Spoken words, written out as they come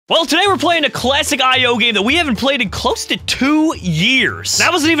Well, today we're playing a classic IO game that we haven't played in close to 2 years.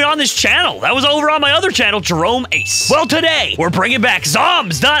 That wasn't even on this channel. That was over on my other channel, JeromeASF. Well, today we're bringing back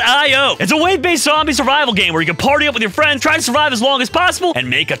Zombs.io. It's a wave-based zombie survival game where you can party up with your friends, try to survive as long as possible, and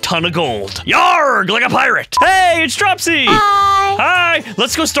make a ton of gold. Yarg, like a pirate. Hey, it's Dropsy. Hi. Hi.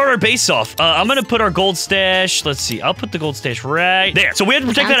 Let's go start our base off. I'm gonna put our gold stash. Let's see. I'll put the gold stash right there. So we have to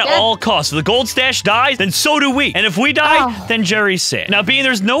protect that at all costs. If the gold stash dies, then so do we. And if we die, then Jerry's sad. Now, being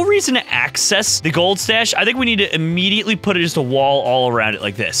there's no reason to access the gold stash, I think we need to immediately put just a wall all around it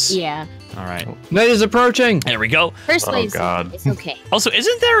like this. Yeah. All right. Night is approaching. There we go. First wave's God. it's okay. Also,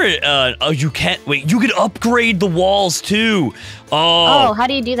 isn't there you can't, wait, you can upgrade the walls too. Oh, how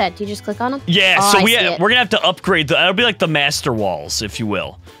do you do that? Do you just click on them? Yeah, Oh, so we're we're gonna have to upgrade that'll be like the master walls, if you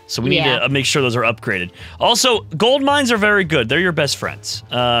will. So we need to make sure those are upgraded. Also, gold mines are very good. They're your best friends.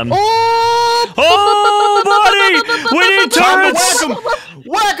 Oh, buddy! We need turrets!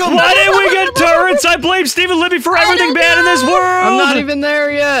 Whack 'em! Why didn't we get turrets? I blame Steve and Libby for everything bad in this world! I'm not even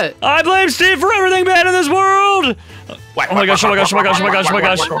there yet. I blame Steve for everything bad in this world! Oh my gosh, oh my gosh, oh my gosh, oh my gosh, oh my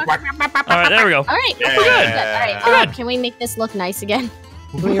gosh. Alright, there we go. Alright, we're good. Alright, can we make this look nice again?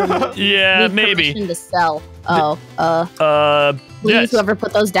 Yeah, maybe. Permission to sell. Please, yes. whoever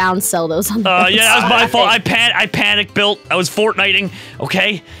put those down, sell those on the yeah, that was my fault. I panic built. I was Fortniting,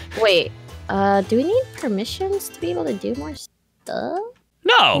 okay? Wait, do we need permissions to be able to do more stuff?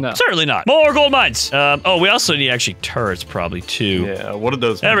 No, certainly not. More gold mines. Oh, we also need actually turrets probably too. Yeah, what are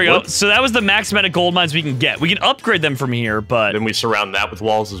those? There we go. So that was the max amount of gold mines we can get. We can upgrade them from here, but Then we surround that with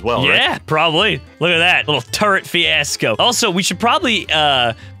walls as well, yeah, right? probably. Look at that little turret fiasco. Also, we should probably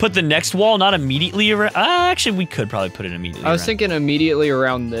put the next wall not immediately around. Actually, we could probably put it immediately. I was thinking immediately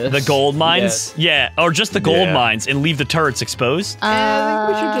around this. The gold mines? Yeah, or just the gold mines and leave the turrets exposed. I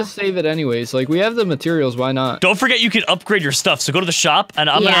think we should just save it anyways. Like, we have the materials, why not? Don't forget you can upgrade your stuff. So go to the shop and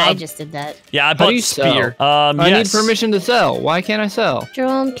I'm gonna. I just did that. Yeah, I How bought do you spear. I need permission to sell. Why can't I sell?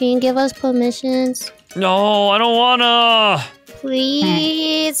 Jerome, can you give us permissions? No, I don't wanna.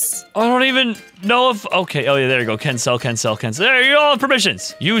 Please. I don't even know if. Okay. Oh yeah, there you go. Can sell. There you go.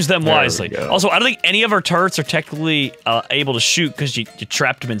 Permissions. Use them wisely. Also, I don't think any of our turrets are technically able to shoot because you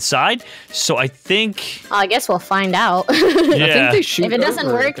trapped them inside. So I think. I guess we'll find out. Yeah. I think they shoot If it doesn't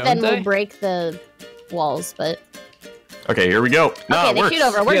over, work, then don't we'll break the walls. But Okay, here we go. No, okay, they shoot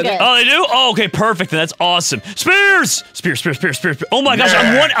over. We're good. Oh, they do? Oh, okay, perfect. Then that's awesome. Spears! Spear. Oh my gosh,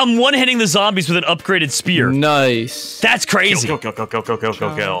 I'm one hitting the zombies with an upgraded spear. Nice. That's crazy. Go.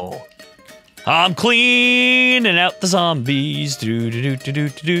 I'm cleaning out the zombies. How do you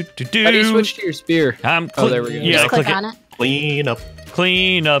switch to your spear? Oh, there we go. Yeah, Just click on it. Clean up.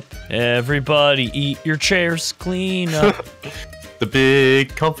 Clean up. Everybody eat your chairs. Clean up. The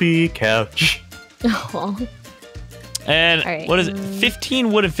big comfy couch. Oh. And what is it?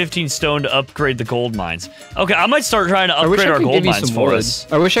 15 wood and 15 stone to upgrade the gold mines. Okay, I might start trying to upgrade our gold mines for us.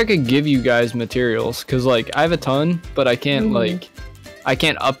 I wish I could give you guys materials, because, like, I have a ton, but I can't, I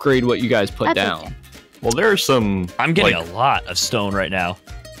can't upgrade what you guys put down. Okay. Well, there are some... I'm getting a lot of stone right now.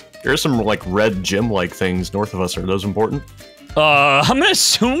 There are some, like, red gem-like things north of us. Are those important? I'm gonna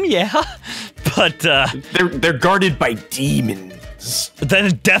assume, yeah. But, They're guarded by demons.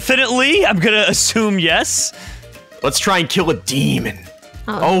 then definitely, I'm gonna assume yes. Let's try and kill a demon.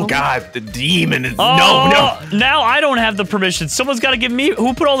 Oh God, the demon is no. Now I don't have the permission. Someone's got to give me.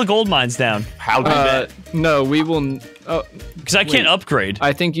 Who put all the gold mines down? How did that? No, we will. Because I can't upgrade.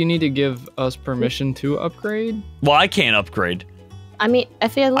 I think you need to give us permission to upgrade. Well, I can't upgrade. I mean,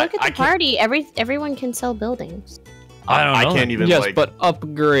 if you look at the party, everyone can sell buildings. I don't know. I can't even. Yes, but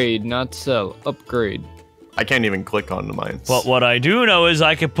upgrade, not sell. Upgrade. I can't even click on the mines. But what I do know is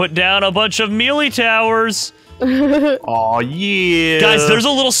I can put down a bunch of melee towers. Oh yeah, guys! There's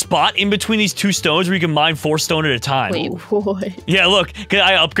a little spot in between these two stones where you can mine 4 stone at a time. Wait, what? Yeah, look,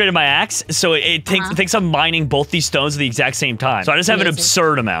 I upgraded my axe, so it thinks I'm mining both these stones at the exact same time. So I just have an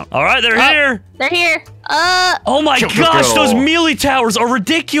absurd amount. All right, they're here. They're here. Oh my gosh, those melee towers are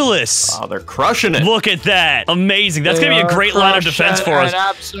ridiculous. Oh, they're crushing it. Look at that, amazing. That's gonna be a great line of defense for us.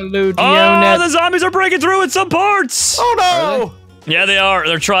 Absolute the zombies are breaking through in some parts. Oh no! Yeah, they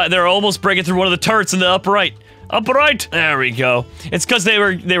are. They're almost breaking through one of the turrets in the upright. Upright. There we go. It's because they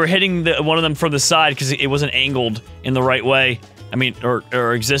were hitting one of them from the side because it wasn't angled in the right way. I mean,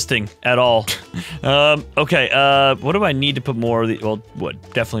 or existing at all. Okay. What do I need to put more of the? Well, wood.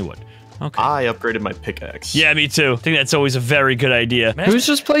 Definitely wood. Okay. I upgraded my pickaxe. Yeah, me too. I think that's always a very good idea. Who's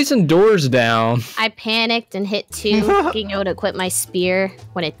just placing doors down? I panicked and hit 2, thinking it would equip my spear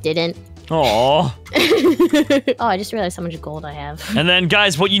when it didn't. Aw. Oh, I just realized how much gold I have. And then,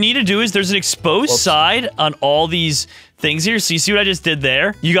 guys, what you need to do is there's an exposed side on all these things here. So you see what I just did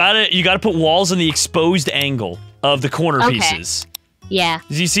there? You gotta put walls on the exposed angle of the corner pieces. Yeah.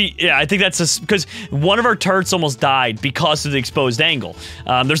 You see, yeah, I think that's because one of our turrets almost died because of the exposed angle.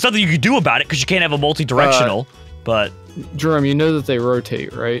 There's nothing you can do about it because you can't have a multi-directional, but... Jerome, you know that they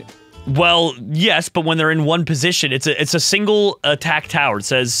rotate, right? Well, yes, but when they're in one position, it's a single attack tower. It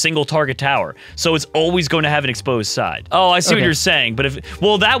says single target tower, so it's always going to have an exposed side. Oh, I see what you're saying, but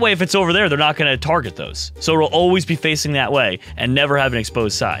that way, if it's over there, they're not going to target those. So it'll always be facing that way and never have an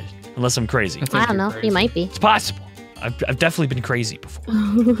exposed side, unless I'm crazy. I don't know. You might be. It's possible. I've definitely been crazy before.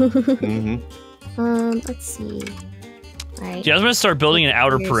 Let's see. All right. Yeah, I was going to start building an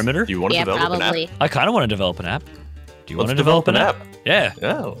outer perimeter. Do you want to develop an app? I kind of want to develop an app. Do you want to develop an app? Yeah.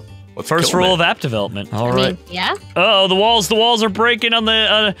 Yeah. First rule of app development. All right. Yeah. Oh, the walls are breaking on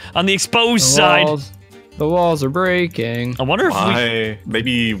the exposed side. The walls are breaking. I wonder if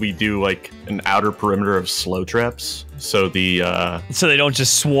maybe we do like an outer perimeter of slow traps, so so they don't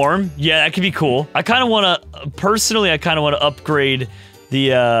just swarm. Yeah, that could be cool. I kind of want to personally. I kind of want to upgrade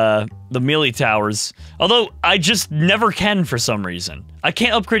the melee towers. Although I just never can for some reason. I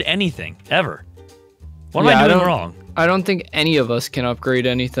can't upgrade anything ever. What am I doing wrong? I don't think any of us can upgrade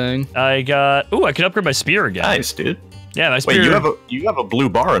anything. I can upgrade my spear again. Nice, dude. Yeah, my spear. Wait, you have a blue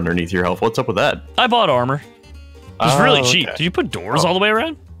bar underneath your health. What's up with that? I bought armor. It's really cheap. Did you put doors all the way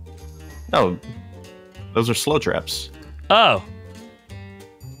around? No, those are slow traps. Oh,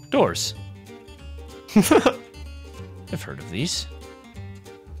 doors. I've heard of these.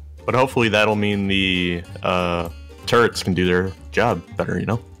 But hopefully that'll mean the turrets can do their job better. You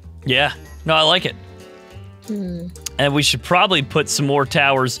know? Yeah. No, I like it. And we should probably put some more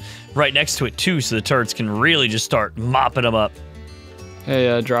towers right next to it too, so the turrets can really just start mopping them up.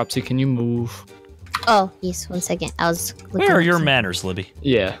 Hey, Dropsy, can you move? Oh, yes. 1 second. I was looking. Where are your manners, Libby?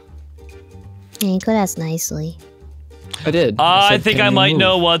 Yeah. You could ask nicely. I did. I think I might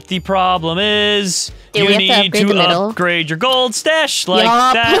know what the problem is. Do you need to upgrade your gold stash like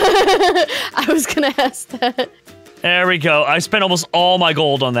that. I was gonna ask that. There we go. I spent almost all my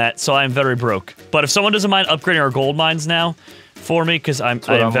gold on that, so I'm very broke. But if someone doesn't mind upgrading our gold mines now for me, because I'm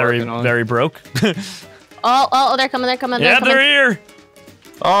very broke. oh, they're coming, Yeah, they're here.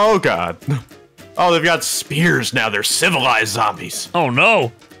 Oh, God. Oh, they've got spears now. They're civilized zombies. Oh,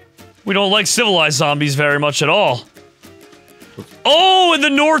 no. We don't like civilized zombies very much at all. Oh, in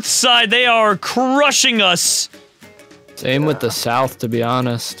the north side, they are crushing us. Same with the south, to be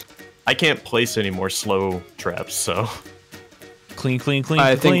honest. I can't place any more slow traps, so... Clean.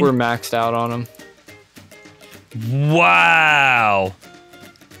 I think we're maxed out on them. Wow.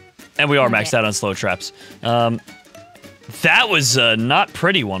 And we are maxed out on slow traps. That was a not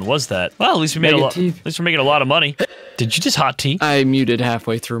pretty one, was that? Well, at least we made at least we're making a lot of money. Did you just hot tea? I muted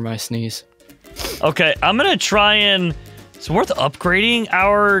halfway through my sneeze. Okay, I'm gonna try and... Is it worth upgrading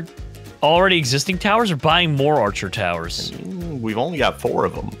our already existing towers or buying more archer towers? We've only got 4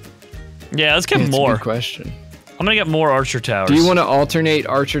 of them. Yeah, let's get That's more. A good question. I'm gonna get more archer towers. Do you want to alternate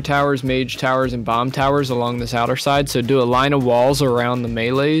archer towers, mage towers, and bomb towers along this outer side? So do a line of walls around the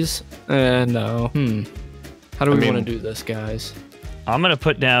melees? No. How do we want to do this, guys? I'm gonna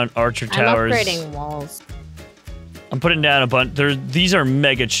put down archer towers. I'm upgrading walls. I'm putting down a bunch. These are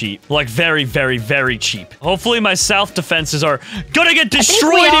mega cheap. Like, very, very, very cheap. Hopefully my south defenses are gonna get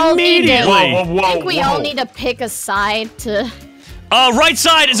destroyed immediately. I think we all need to pick a side to... Right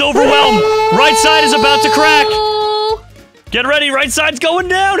side is overwhelmed. Right side is about to crack. Get ready. Right side's going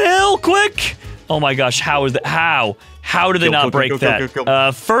downhill. Quick. Oh my gosh. How is that? How do they not break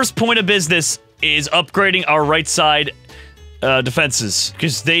that? First point of business is upgrading our right side defenses,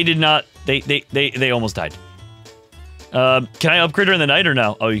 because they did not. They almost died. Can I upgrade her in the night or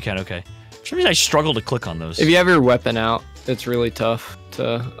no? Oh, you can. Okay. For some reason, I struggle to click on those. If you have your weapon out, it's really tough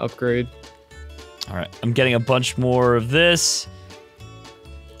to upgrade. All right. I'm getting a bunch more of this.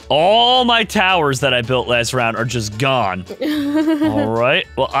 All my towers that I built last round are just gone. All right.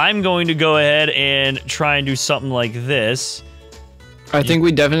 Well, I'm going to go ahead and try and do something like this. I think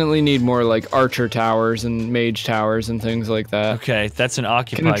we definitely need more like archer towers and mage towers and things like that. Okay, that's an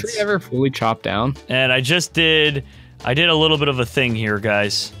occupied. Can a tree ever fully chop down? And I did a little bit of a thing here,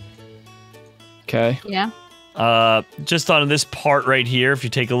 guys. Okay. Yeah. Just on this part right here, if you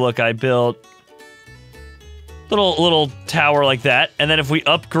take a look, I built little tower like that, and then if we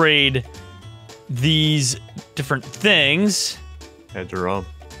upgrade these different things... Hey, Jerome.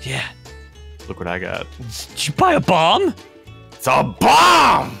 Yeah. Look what I got. Did you buy a bomb? It's a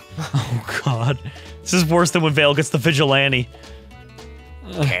bomb! Oh, God. This is worse than when Vale gets the vigilante.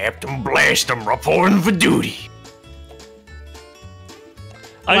 Captain Blast, I'm reporting for duty.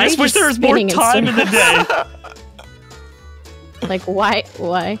 I just wish there was more time in the day. Like, why?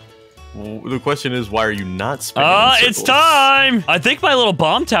 Why? Well, the question is, why are you not spinning in circles? It's time! I think my little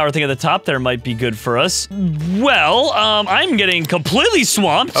bomb tower thing at the top there might be good for us. Well, I'm getting completely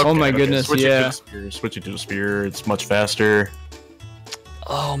swamped. Okay, oh my goodness, switch yeah. it to the spear. Switch it to the spear. It's much faster.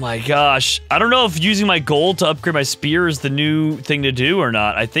 Oh my gosh. I don't know if using my gold to upgrade my spear is the new thing to do or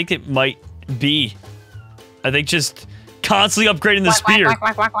not. I think it might be. I think just constantly upgrading the spear.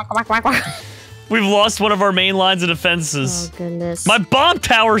 We've lost one of our main lines of defenses. Oh, goodness. My bomb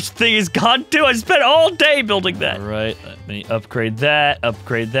towers thing is gone, too. I spent all day building that. All right, let me upgrade that,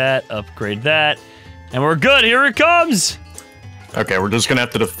 upgrade that, upgrade that. And we're good. Here it comes. Okay, we're just going to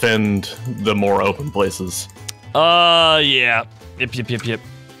have to defend the more open places. Yeah. Yep.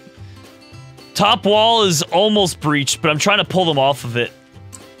 Top wall is almost breached, but I'm trying to pull them off of it.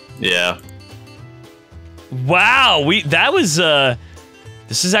 Yeah. Wow,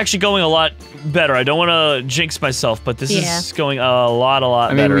 this is actually going a lot better. I don't want to jinx myself, but this is going a lot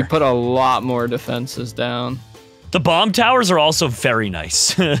better. I mean, we put a lot more defenses down. The bomb towers are also very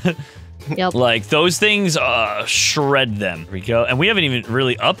nice. Yep. Like, those things, shred them. Here we go. And we haven't even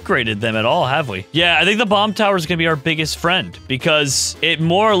really upgraded them at all, have we? Yeah, I think the bomb tower is going to be our biggest friend because it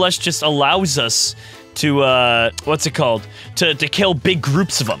more or less just allows us to, what's it called? To kill big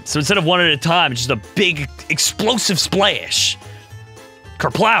groups of them. So instead of one at a time, it's just a big explosive splash.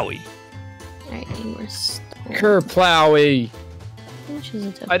 Kerplowy. Alright, need more stone. Kerplowy. How much is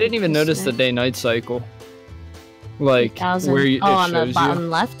it to I didn't even upgrade notice this the now? day-night cycle. Like, 1,000. where it on the shows bottom you.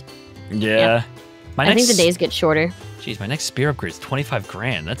 left? Yeah. I think the days get shorter. Jeez, my next spear upgrade is 25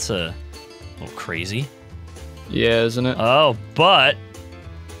 grand. That's a little crazy. Yeah, isn't it? Oh, but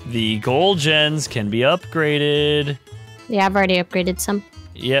the gold gens can be upgraded. Yeah, I've already upgraded some.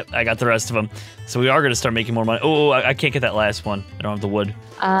 Yep, I got the rest of them. So we are going to start making more money. Oh, I can't get that last one. I don't have the wood.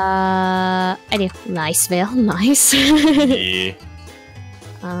 I do. Nice, Vale. Nice. Yeah.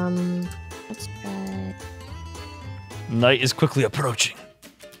 Let's try. Night is quickly approaching.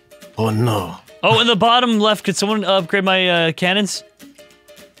 Oh, no. Oh, in the bottom left, could someone upgrade my cannons?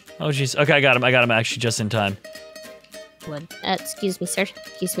 Oh, jeez. Okay, I got him. I got him actually just in time. Wood. Excuse me, sir.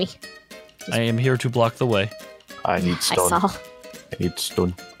 Excuse me. I am here to block the way. I need I stone. saw. I need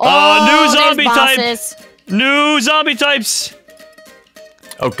stone. New there's zombie type! bosses. New zombie types!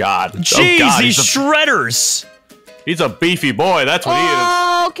 Oh, God. Jeez, oh, God. these shredders! He's a beefy boy. That's what he is.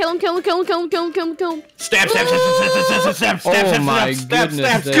 Oh, kill him, kill him, kill him, kill him, kill him, kill him, kill him. Stab, stab, stab, stab, stab, stab, stab, stab, Oh stab, my stab, goodness,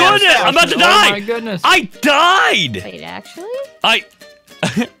 stab, Dave. stab, Goodness, stab, I'm about to stab. die! Oh my goodness. I died! Wait, actually?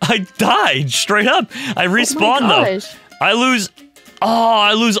 I died straight up. I respawned though. Gosh. I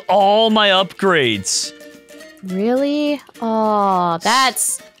lose all my upgrades. Really? Oh,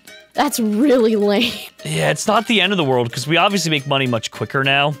 that's really lame. Yeah, it's not the end of the world because we obviously make money much quicker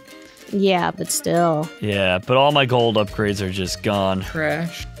now. Yeah, but still. Yeah, but all my gold upgrades are just gone.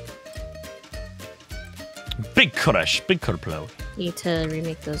 Crash. Big crush, big kerplow. Need to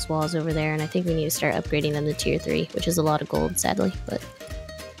remake those walls over there, and I think we need to start upgrading them to tier 3, which is a lot of gold, sadly, but...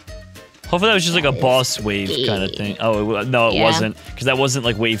 Hopefully that was just like a That is boss wave kind of thing. Oh, no, it Yeah. wasn't. Because that wasn't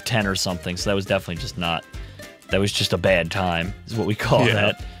like wave 10 or something, so that was definitely just not. That was just a bad time, is what we call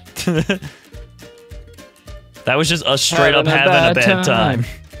that. That was just us straight up having a bad time.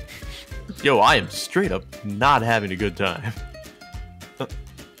 Yo, I am straight up not having a good time.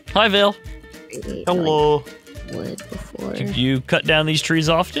 Hi, Vale. Hello. Wood before. Do you cut down these trees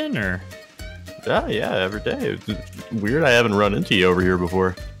often, or? Yeah, every day. It's weird I haven't run into you over here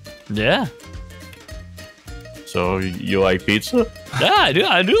before. Yeah. So, you like pizza? Yeah, I do.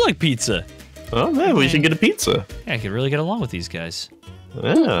 I do like pizza. Oh, man, we should get a pizza. Yeah, I could really get along with these guys.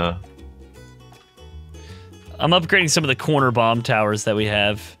 Yeah. I'm upgrading some of the corner bomb towers that we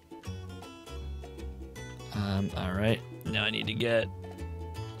have. All right. Now I need to get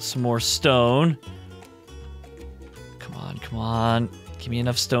some more stone. Come on, come on. Give me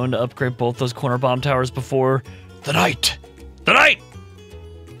enough stone to upgrade both those corner bomb towers before the night. The night!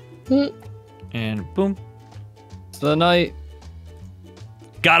 And boom. It's the night.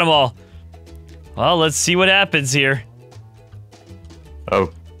 Got them all. Well, let's see what happens here.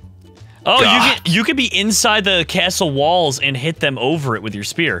 Oh. Oh, God. you can be inside the castle walls and hit them over it with your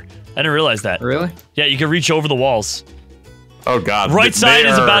spear. I didn't realize that. Really? Yeah, you can reach over the walls. Oh, God. Right side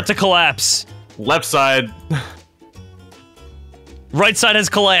is They are- about to collapse. Left side. Right side has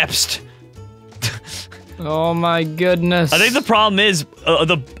collapsed. Oh my goodness. I think the problem is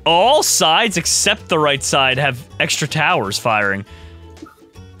all sides except the right side have extra towers firing.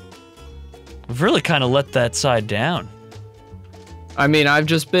 We've really kind of let that side down. I mean, I've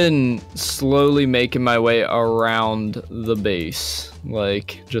just been slowly making my way around the base.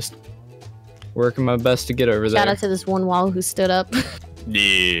 Like, just working my best to get over there. Shout out to this one wall who stood up.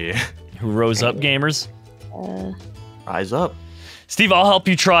 Yeah. Who rose up, gamers? Rise up. Steve, I'll help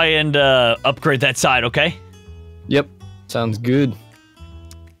you try and upgrade that side, okay? Yep. Sounds good.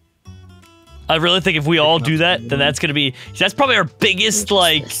 I really think if we all do that, then that's gonna be... That's probably our biggest,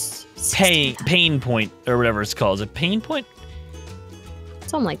 like, pain point, or whatever it's called. Is it pain point?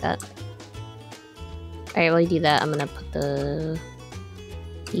 Something like that. Alright, while you do that, I'm gonna put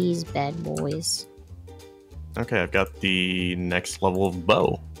these bad boys. Okay, I've got the next level of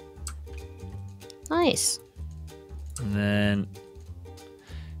bow. Nice. And then...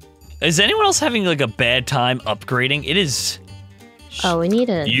 Is anyone else having, like, a bad time upgrading? It is... Oh, we need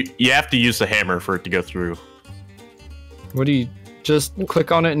a... You have to use the hammer for it to go through. What do you... Just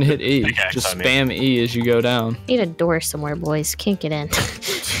click on it and hit E. Just spam E as you go down. Need a door somewhere, boys. Can't get in.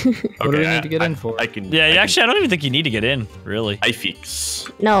 What do we need to get in for? Yeah, actually, I don't even think you need to get in, really. I fix.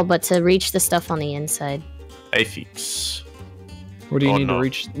 No, but to reach the stuff on the inside. I fix. What do you need to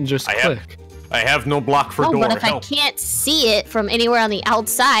reach? Just click. I have no block for door. But if I can't see it from anywhere on the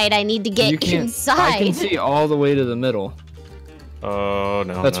outside, I need to get inside. I can see all the way to the middle. Oh,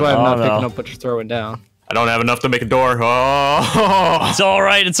 no. That's why I'm not picking up what you're throwing down. I don't have enough to make a door. Oh. It's all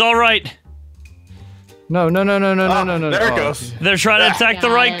right. It's all right. No. There it goes. They're trying to attack the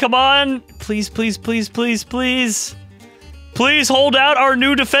right. Come on. Please, please, please, please, please. Please hold out our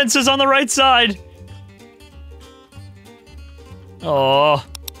new defenses on the right side. Oh.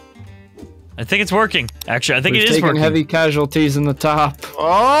 I think it's working. Actually, I think it is working. Heavy casualties in the top.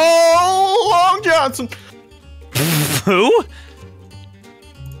 Oh, Long Johnson. Who?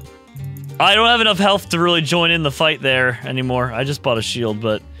 I don't have enough health to really join in the fight there anymore. I just bought a shield,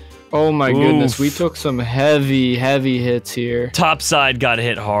 but... Oh my goodness, we took some heavy hits here. Top side got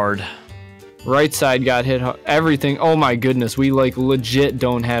hit hard. Right side got hit hard. Everything. Oh my goodness, we like legit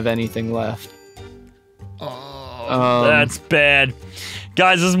don't have anything left. Oh, that's bad.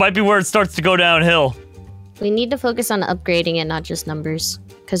 Guys, this might be where it starts to go downhill. We need to focus on upgrading it, not just numbers,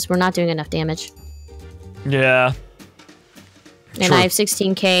 because we're not doing enough damage. Yeah. And True. I have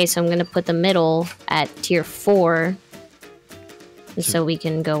 16k, so I'm going to put the middle at tier 4. And so we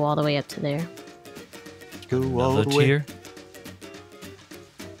can go all the way up to there. Go all the way. Tier.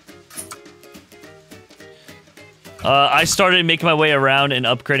 I started making my way around and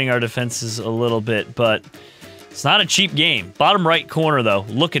upgrading our defenses a little bit, but it's not a cheap game. Bottom right corner, though,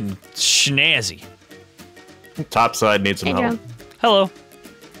 looking snazzy. Top side needs some help. Jerome. Hello.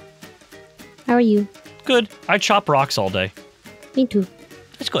 How are you? Good. I chop rocks all day. Me too.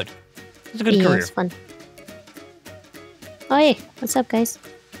 That's good. It's a good career. It's fun. Oh, hey. What's up, guys?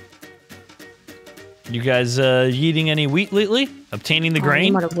 You guys eating any wheat lately? Obtaining the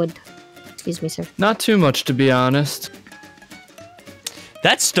grain? I'm out of wood. Excuse me, sir. Not too much, to be honest.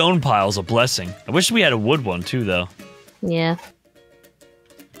 That stone pile's a blessing. I wish we had a wood one, too, though. Yeah.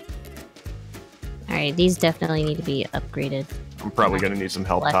 Alright, these definitely need to be upgraded. I'm probably going to need some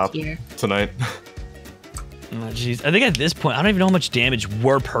help top tonight. Oh, jeez. I think at this point, I don't even know how much damage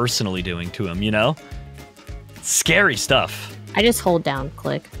we're personally doing to him, you know? Scary stuff. I just hold down,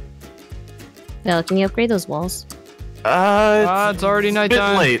 click. Bella, can you upgrade those walls? It's already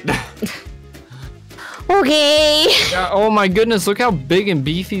nighttime. Late. Okay. Yeah, oh my goodness, look how big and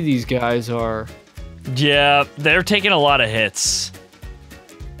beefy these guys are. Yeah, they're taking a lot of hits.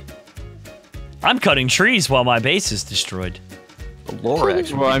 I'm cutting trees while my base is destroyed. The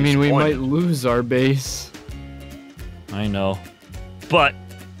Lorax. Well, I mean, we might lose our base. I know. But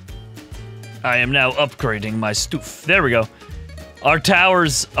I am now upgrading my stoof. There we go. Our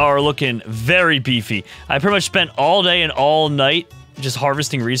towers are looking very beefy. I pretty much spent all day and all night just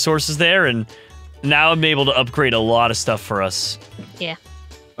harvesting resources there, and now I'm able to upgrade a lot of stuff for us. Yeah.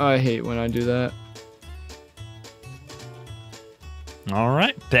 I hate when I do that. All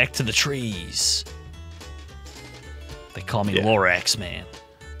right, back to the trees. They call me Lorax Man.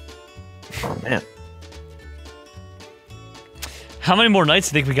 Oh, man. How many more nights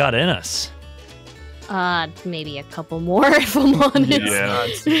do you think we got in us? Maybe a couple more, if I'm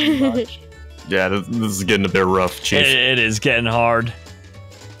honest. Yeah. Yeah, this is getting a bit rough, Chief. It is getting hard.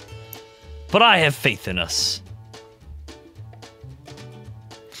 But I have faith in us.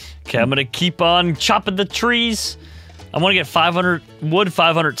 Okay, I'm gonna keep on chopping the trees. I want to get 500 wood,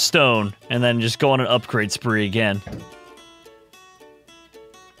 500 stone, and then just go on an upgrade spree again.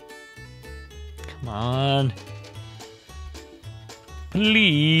 Come on.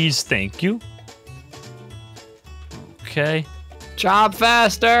 Please, thank you. Okay. Chop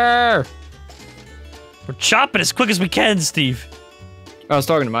faster! We're chopping as quick as we can, Steve. I was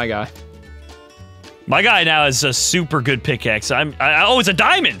talking to my guy. My guy now has a super good pickaxe. Oh, it's a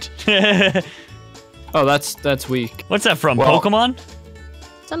diamond. Oh, that's weak. What's that from? Well, Pokemon?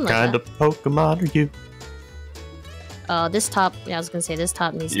 Something like Kind that. of Pokemon are you? This top. Yeah, I was gonna say this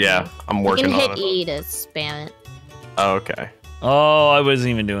top needs. Yeah, I'm You working can on hit it. E to spam it. Oh, okay. Oh, I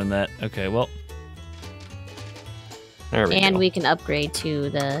wasn't even doing that. Okay, well. There we And go. we can upgrade to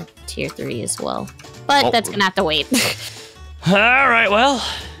the tier 3 as well. But Oh. that's gonna have to wait. All right, well.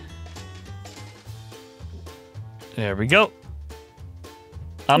 There we go.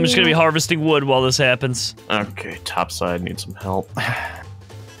 I'm just going to be harvesting wood while this happens. Okay, top side needs some help.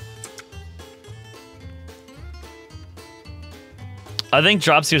 I think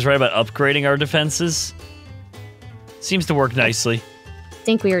Dropsy was right about upgrading our defenses. Seems to work nicely. I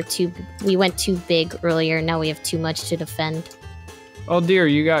think we went too big earlier. Now we have too much to defend. Oh dear,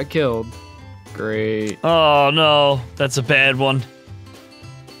 you got killed. Great. Oh, no. That's a bad one.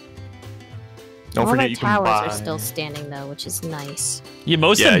 Don't All forget our you can towers buy. are still standing though, which is nice. Yeah,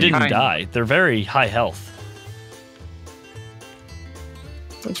 most Yeah, of them you- didn't die. They're very high health.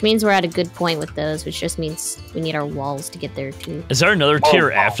 Which means we're at a good point with those, which just means we need our walls to get there too. Is there another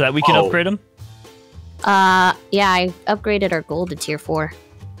tier whoa, after that we can whoa. upgrade them? Yeah, I upgraded our gold to tier 4.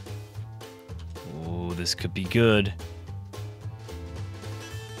 Oh, this could be good.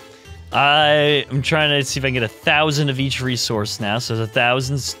 I am trying to see if I can get 1,000 of each resource now. So there's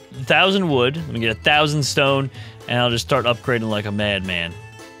 1,000 wood. I'm gonna get 1,000 stone, and I'll just start upgrading like a madman.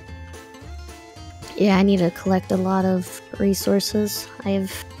 Yeah, I need to collect a lot of resources.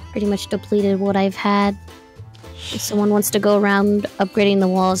 I've pretty much depleted what I've had. If someone wants to go around upgrading the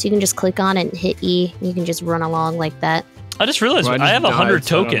walls, you can just click on it and hit E. And you can just run along like that. I just realized Well, I I just have 100 died,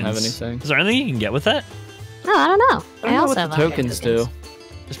 so I don't have tokens. anything. Is there anything you can get with that? Oh, I don't know. I don't know also what the have 100 tokens do.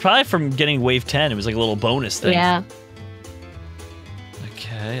 It's probably from getting wave 10. It was like a little bonus thing. Yeah.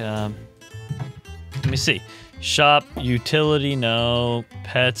 Okay, let me see. Shop, utility, no.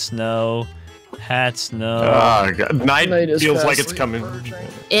 Pets, no. Hats, no. Ah, God. Night Night is feels like fastly it's coming. approaching.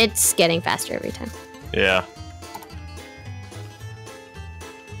 It's getting faster every time. Yeah.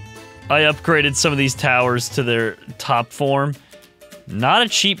 I upgraded some of these towers to their top form. Not a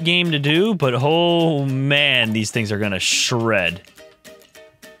cheap game to do, but oh man, these things are gonna shred.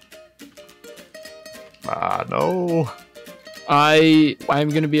 Ah, no. I'm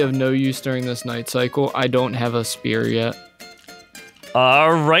gonna be of no use during this night cycle. I don't have a spear yet.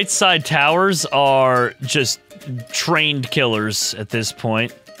 Our right side towers are just trained killers at this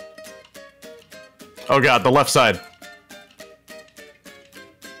point. Oh god, the left side.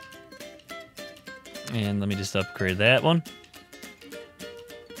 And let me just upgrade that one.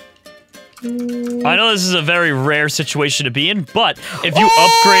 I know this is a very rare situation to be in, but if you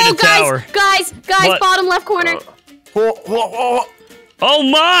upgrade a tower... Guys, What? bottom left corner. Whoa, whoa, whoa. Oh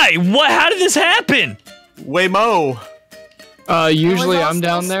my! What? How did this happen? Waymo. Usually It was all I'm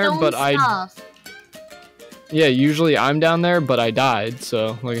down still there, stone but stuff. usually I'm down there, but I died.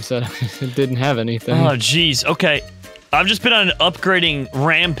 So, like I said, it didn't have anything. Oh, jeez. Okay. I've just been on an upgrading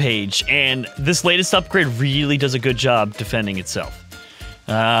rampage, and this latest upgrade really does a good job defending itself.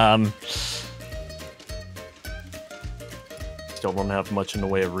 Still don't have much in the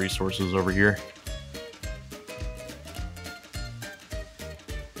way of resources over here.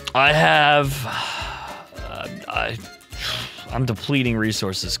 I have... I'm depleting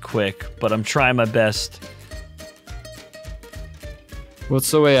resources quick, but I'm trying my best.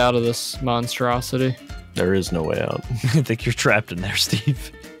 What's the way out of this monstrosity? There is no way out. I think you're trapped in there,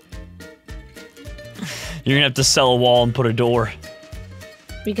 Steve. You're gonna have to sell a wall and put a door.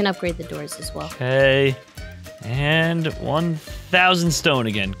 We can upgrade the doors as well. Okay. And 1,000 stone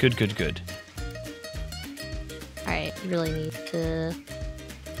again. Good, good, good. Alright, you really need to...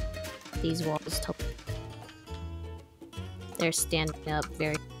 These walls to... They're standing up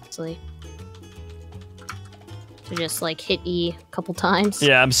very nicely. So just like hit E a couple times.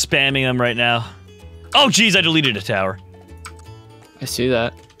 Yeah, I'm spamming them right now. Oh, geez, I deleted a tower. I see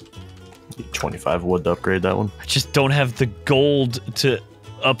that. 25 wood to upgrade that one. I just don't have the gold to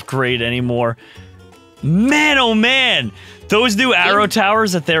upgrade anymore. Man, oh man! Those new arrow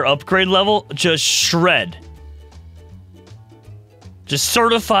towers at their upgrade level just shred. Just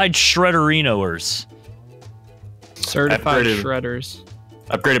certified shredderinoers. Certified Upgraded. shredders.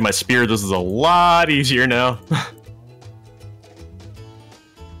 Upgraded my spear. This is a lot easier now.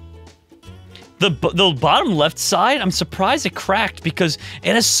 The bottom left side, I'm surprised it cracked because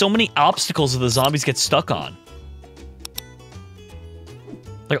it has so many obstacles that the zombies get stuck on.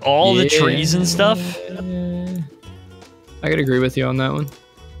 Like all the trees and stuff. I could agree with you on that one.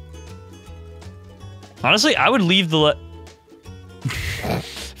 Honestly, I would leave the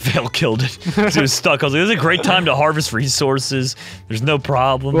Vale killed it. It was stuck. I was like, this is a great time to harvest resources. There's no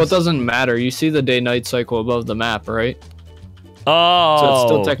problems. Well, it doesn't matter. You see the day-night cycle above the map, right? Oh. So it's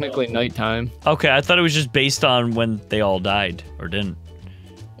still technically nighttime. Okay, I thought it was just based on when they all died, or didn't.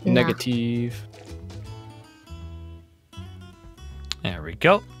 Nah. Negative. There we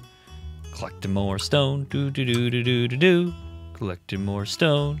go. Collecting more stone. Do. Collecting more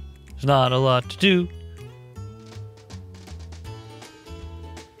stone. There's not a lot to do.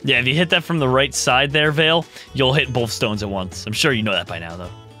 Yeah, if you hit that from the right side there, Vale, you'll hit both stones at once. I'm sure you know that by now,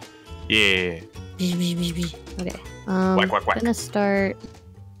 though. Yeah. Okay. Whack, whack, whack. Gonna start.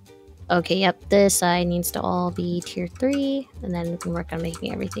 Okay, yep. This side needs to all be tier 3, and then we can work on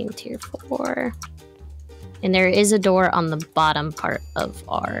making everything tier 4. And there is a door on the bottom part of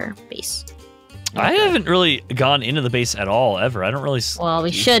our base. I haven't really gone into the base at all, ever. I don't really... Well,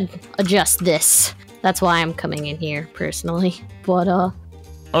 we should adjust this. That's why I'm coming in here, personally. But,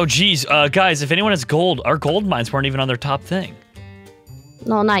 Oh, geez. Guys, if anyone has gold, our gold mines weren't even on their top thing.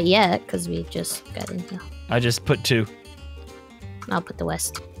 no, not yet, because we just got into... I just put 2. I'll put the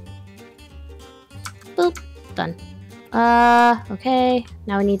west. Boop. Done. Okay.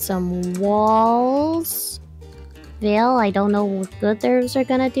 Now we need some walls. Vale, I don't know what good those are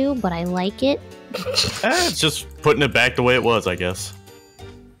gonna do, but I like it. It's just putting it back the way it was, I guess.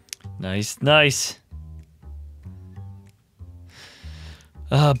 Nice, nice.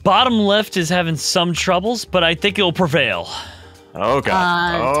 Bottom left is having some troubles, but I think it'll prevail. Oh,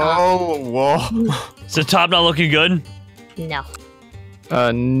 God. Oh, whoa. Is the top not looking good? No.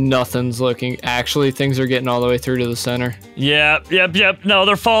 Nothing's looking. Actually, things are getting all the way through to the center. Yep. No,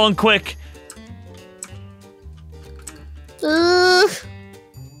 they're falling quick. Okay.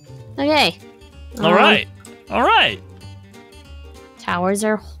 All right. Towers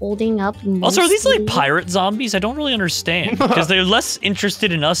are holding up. Also, are these like mostly. pirate zombies? I don't really understand because they're less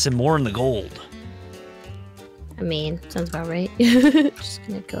interested in us and more in the gold. I mean, sounds about right. Just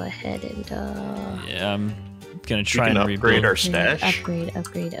gonna go ahead and Yeah, I'm gonna try We can and upgrade rebuild. our stash. Upgrade.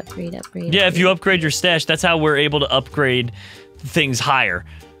 Yeah, if you upgrade your stash, that's how we're able to upgrade things higher.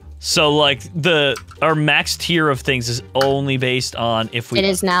 So like our max tier of things is only based on if we. It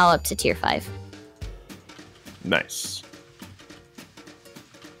is now up to tier 5. Nice.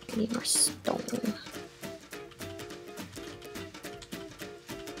 I need more stone.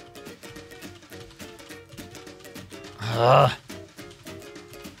 A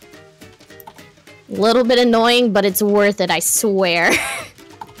little bit annoying, but it's worth it, I swear.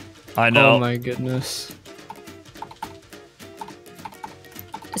 I know. Oh my goodness.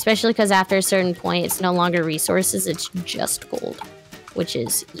 Especially because after a certain point, it's no longer resources, it's just gold, which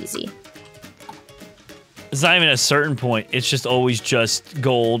is easy. It's not even a certain point. It's just always just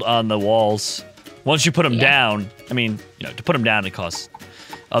gold on the walls. Once you put them down, I mean, you know, to put them down, it costs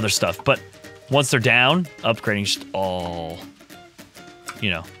other stuff. But once they're down, upgrading just all,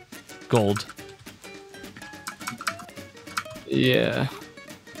 you know, gold. Yeah.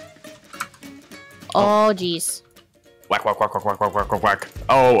 Oh, jeez. Whack, whack, whack, whack, whack, whack, whack, whack, whack.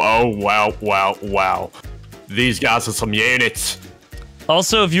 Oh, wow. These guys are some units.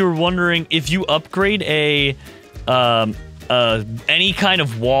 Also, if you were wondering, if you upgrade any kind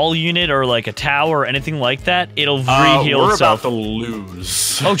of wall unit or like a tower or anything like that, it'll re-heal we're itself. about to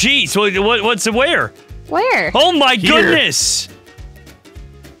lose. Oh, geez. What's it? Where? Where? Oh, my Here. goodness.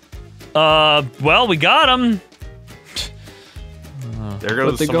 Well, we got him. There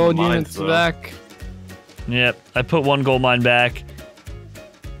goes Put the some gold mines, units though. back. Yep, I put 1 gold mine back.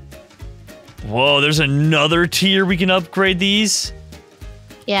 Whoa, there's another tier we can upgrade these.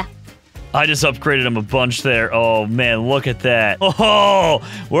 Yeah. I just upgraded them a bunch there. Oh, man, look at that. Oh,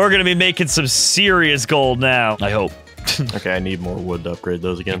 we're going to be making some serious gold now. I hope. Okay, I need more wood to upgrade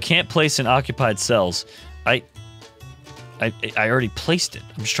those You again. can't place in occupied cells. I already placed it.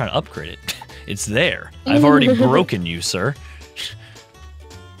 I'm just trying to upgrade it. It's there. I've already broken you, sir.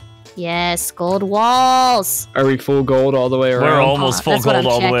 Yes, gold walls. Are we full gold all the way around? We're almost full That's what gold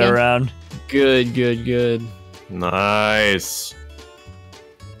I'm all the way checking. around. Good. Nice.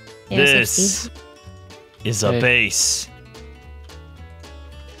 Yeah, This is a Hey. base.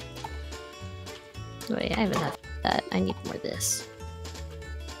 Wait, I have enough of that. I need more of this.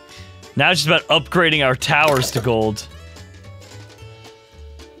 Now it's just about upgrading our towers to gold.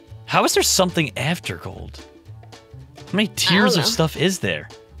 How is there something after gold? How many tiers of know. stuff is there?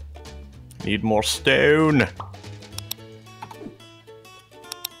 Need more stone.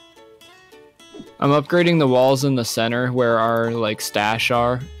 I'm upgrading the walls in the center where our like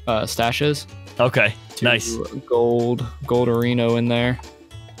stashes. Okay, To nice. Gold arena in there.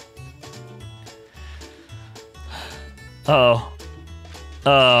 Uh-oh.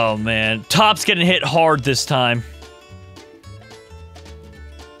 Oh, man. Top's getting hit hard this time.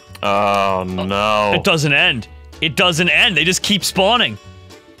 Oh, no. It doesn't end. It doesn't end. They just keep spawning.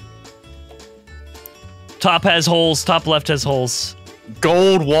 Top has holes. Top left has holes.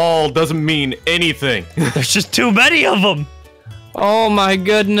 Gold wall doesn't mean anything. There's just too many of them. Oh my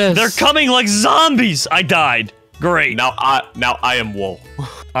goodness. They're coming like zombies. I died. Great. Now I am wool.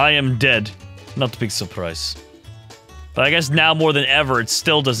 I am dead. Not a big surprise. But I guess now more than ever, it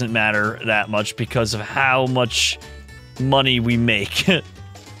still doesn't matter that much because of how much money we make.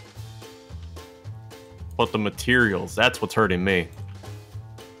 But the materials, that's what's hurting me.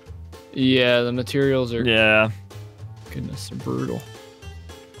 Yeah, the materials are... Yeah. Goodness, they're brutal.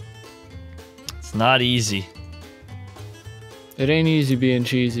 It's not easy. It ain't easy being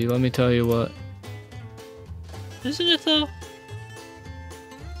cheesy, let me tell you what. Isn't it, though?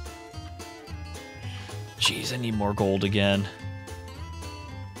 Jeez, I need more gold again.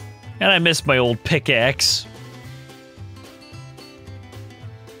 And I miss my old pickaxe.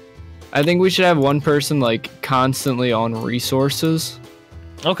 I think we should have one person, like, constantly on resources.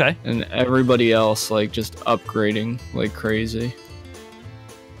 Okay. And everybody else, like, just upgrading like crazy.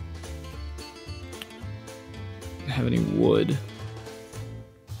 Have any wood?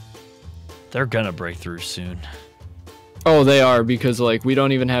 They're gonna break through soon. Oh, they are, because, like, we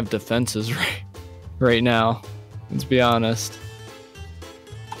don't even have defenses right now. Let's be honest.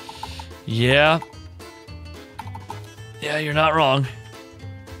 Yeah. Yeah, you're not wrong.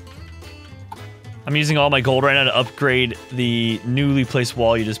 I'm using all my gold right now to upgrade the newly placed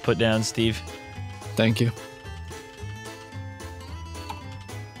wall you just put down, Steve. Thank you.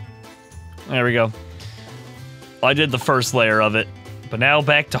 There we go. I did the first layer of it, but now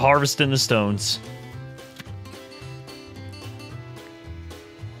back to harvesting the stones.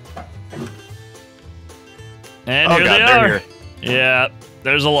 And here they are. Here. Yeah,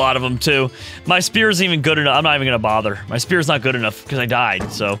 there's a lot of them too. My spear's even good enough. I'm not even gonna bother. My spear's not good enough because I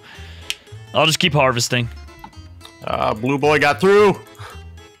died, so I'll just keep harvesting. Blue boy got through.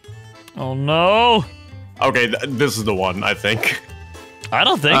 Oh no. Okay, this is the one, I think. I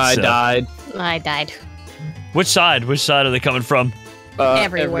don't think so. I died. I died. Which side? Which side are they coming from?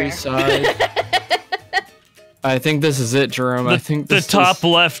 Everywhere. Every side. I think this is it, Jerome. I think the this top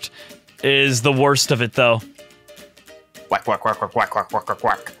left is the worst of it, though. Quack, quack, quack, quack, quack, quack, quack, quack,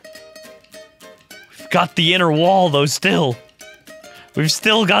 quack. We've got the inner wall, though, still. We've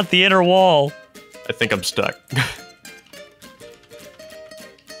still got the inner wall. I think I'm stuck.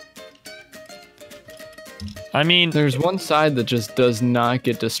 I mean... There's one side that just does not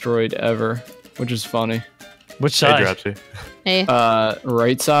get destroyed ever, which is funny. Which Hey, side? Dropsy. Hey.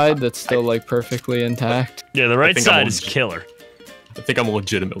 Right side that's still, like, perfectly intact. Yeah, the right think side I'm is killer. I think I'm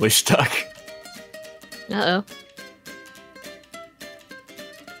legitimately stuck. Uh-oh.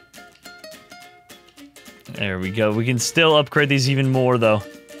 There we go. We can still upgrade these even more, though.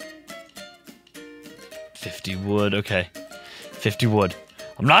 50 wood. Okay. 50 wood.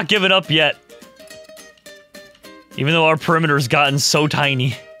 I'm not giving up yet. Even though our perimeter's gotten so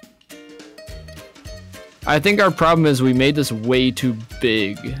tiny. I think our problem is we made this way too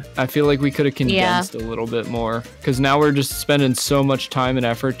big. I feel like we could have condensed a little bit more. Because now we're just spending so much time and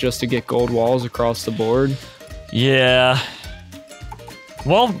effort just to get gold walls across the board. Yeah.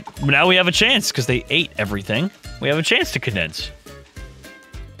 Well, now we have a chance, because they ate everything. We have a chance to condense.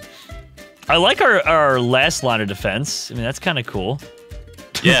 I like our last line of defense. I mean, that's kind of cool.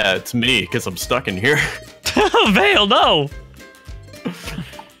 Yeah, it's me, because I'm stuck in here. Vale, no!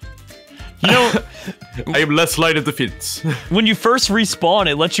 You know, I am less light of defense. when you first respawn,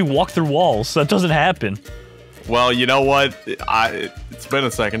 it lets you walk through walls. That doesn't happen. Well, you know what? It's been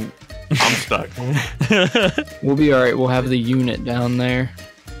a second. I'm stuck. We'll be alright. We'll have the unit down there.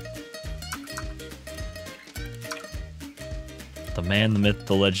 The man, the myth,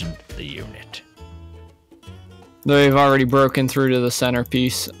 the legend, the unit. They've already broken through to the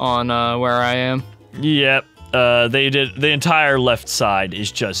centerpiece on where I am. Yep. They did. The entire left side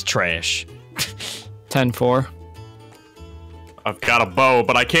is just trash. 10-4. I've got a bow,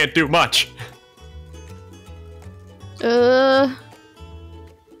 but I can't do much.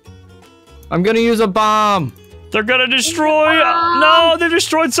 I'm gonna use a bomb. They're gonna destroy. No, they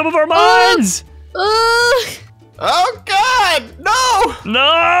destroyed some of our mines. Oh God, no!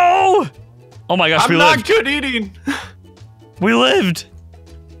 No! Oh my gosh, I'm we not lived. good eating. We lived.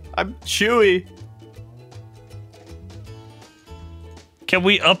 I'm chewy. Can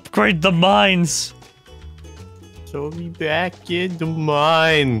we upgrade the mines? Throw me back in the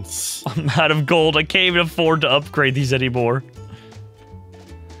mines. I'm out of gold. I can't even afford to upgrade these anymore.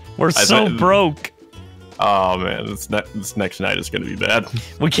 We're so bet- broke. Oh man, this next night is gonna be bad.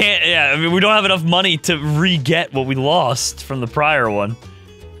 We can't. Yeah, I mean, we don't have enough money to re-get what we lost from the prior one.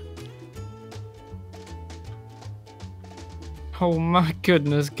 Oh my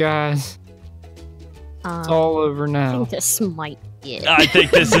goodness, guys. It's all over I now. think this might be it. I think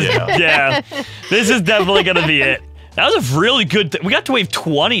this is yeah. This is definitely gonna be it. That was a really good. We got to wave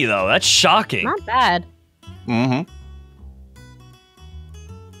 20 though. That's shocking. Not bad. Mm-hmm.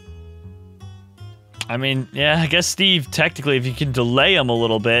 I mean, yeah. I guess Steve, technically, if you can delay him a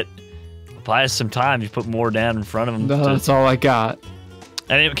little bit, buy us some time. You put more down in front of him. No, that's all I got.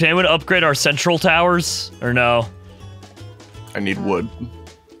 And can anyone upgrade our central towers or no? I need wood.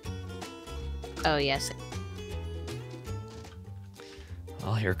 Oh, yes.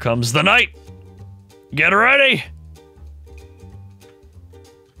 Well, here comes the night. Get ready.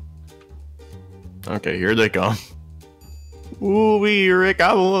 Okay, here they come. Ooh-wee, Rick,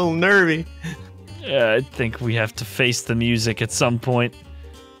 I'm a little nervy. Yeah, I think we have to face the music at some point.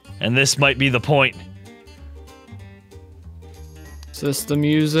 And this might be the point. Is this the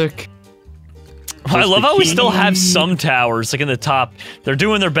music? I love how we still have some towers, like in the top. They're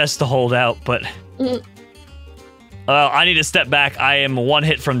doing their best to hold out, but... I need to step back. I am one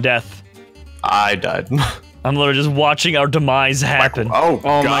hit from death. I died. I'm literally just watching our demise happen. Oh,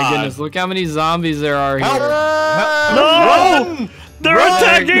 Oh God. my goodness, look how many zombies there are here. No! They're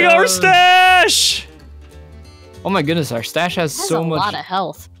attacking our stash! Oh my goodness, our stash has That's so a much. lot of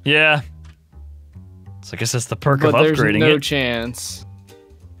health. Yeah. So I guess that's the perk But of there's upgrading no it. chance.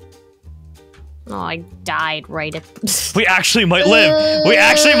 Oh, I died right at... We actually might live. We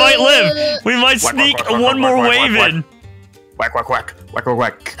actually might live. We might Whack, sneak whack, whack, one whack, more whack, wave whack, in. Whack, whack, whack. Whack, whack,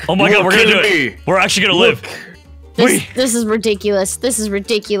 whack. Oh my God, we're gonna do it. Me. We're actually gonna live. This is ridiculous. This is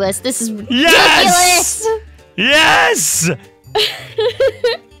ridiculous. This is ridiculous. Yes! Yes!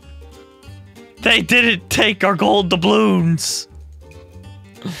 They didn't take our gold doubloons.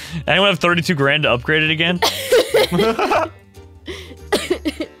 Anyone have 32 grand to upgrade it again?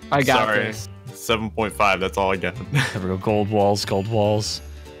 I got Sorry. this. 7.5, that's all I got. There we go. Gold walls, gold walls,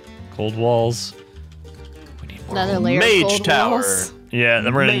 gold walls. We need more. Another layer Mage of gold tower. walls. Yeah,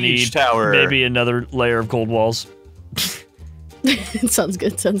 then we're gonna Mage need tower. maybe another layer of gold walls. Sounds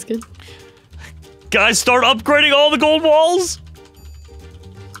good. Sounds good. Guys, start upgrading all the gold walls.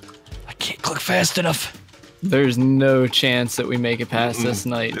 I can't click fast enough. There's no chance that we make it past this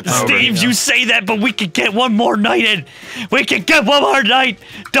night. It's over. Steve, you say that, but we could get one more night in. We can get one more night.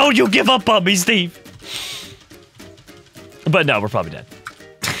 Don't you give up on me, Steve. But no, we're probably dead.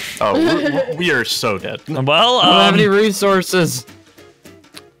 Oh, we are so dead. Well, I don't have any resources.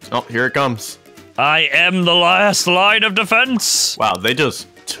 Oh, here it comes. I am the last line of defense. Wow, they just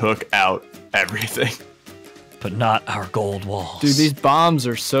took out everything. But not our gold walls. Dude, these bombs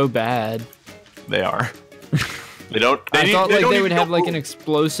are so bad. They are. They don't. I thought like don't they even would have go- like an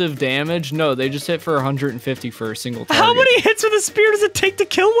explosive damage. No, they just hit for 150 for a single target. How many hits with a spear does it take to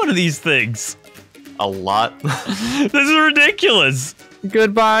kill one of these things? A lot. This is ridiculous.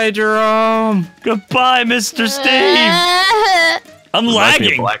 Goodbye, Jerome. Goodbye, Mr. Steve. I'm Reminds me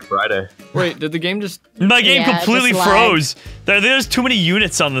of lagging. Black Friday. Wait, did the game just... My game Yeah, it completely just lagged. froze. There's too many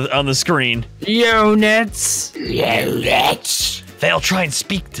units on the screen. Units. They'll try and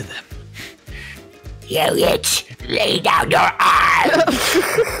speak to them. Units, lay down your arms.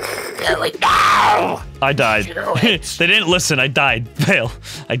 Do it now. I died. They didn't listen. I died. Vale.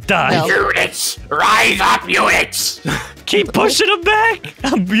 I died. No. Units, rise up, units. Keep pushing them back.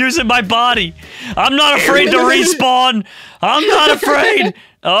 I'm using my body. I'm not afraid to respawn. I'm not afraid.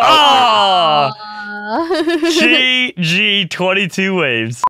 Oh. GG 22 waves.